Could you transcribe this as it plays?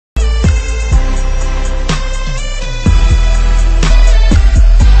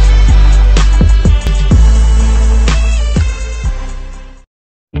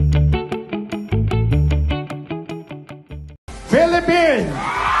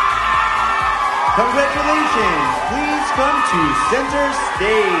Congratulations! Please come to center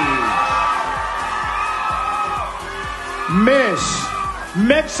stage. Miss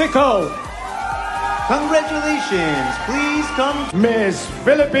Mexico. Congratulations! Please come to Miss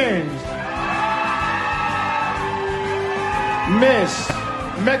Philippines. Miss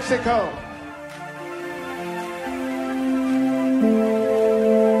Mexico.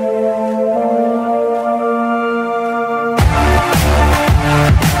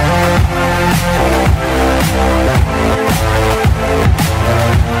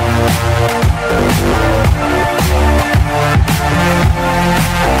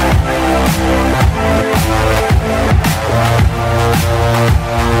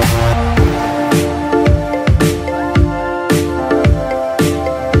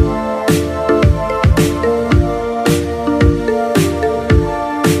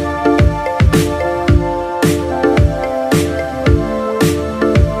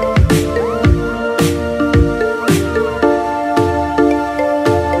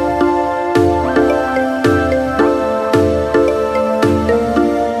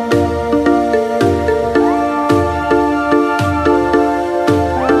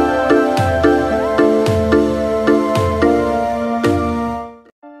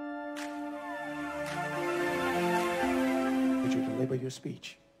 Would you deliver your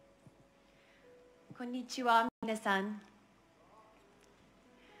speech? Konnichiwa, minasan.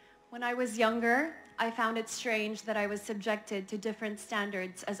 When I was younger, I found it strange that I was subjected to different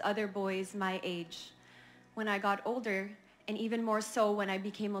standards as other boys my age. When I got older, and even more so when I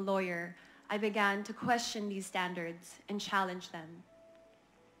became a lawyer, I began to question these standards and challenge them.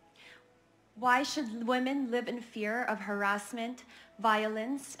 Why should women live in fear of harassment,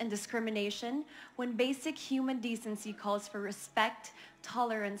 violence, and discrimination when basic human decency calls for respect,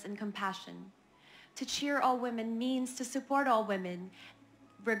 tolerance, and compassion? To cheer all women means to support all women,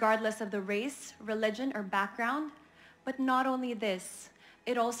 regardless of the race, religion, or background. But not only this,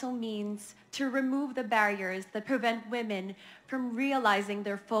 it also means to remove the barriers that prevent women from realizing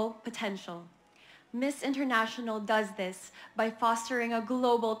their full potential. Miss International does this by fostering a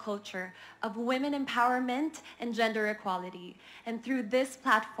global culture of women empowerment and gender equality. And through this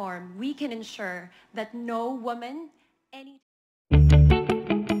platform, we can ensure that no woman, any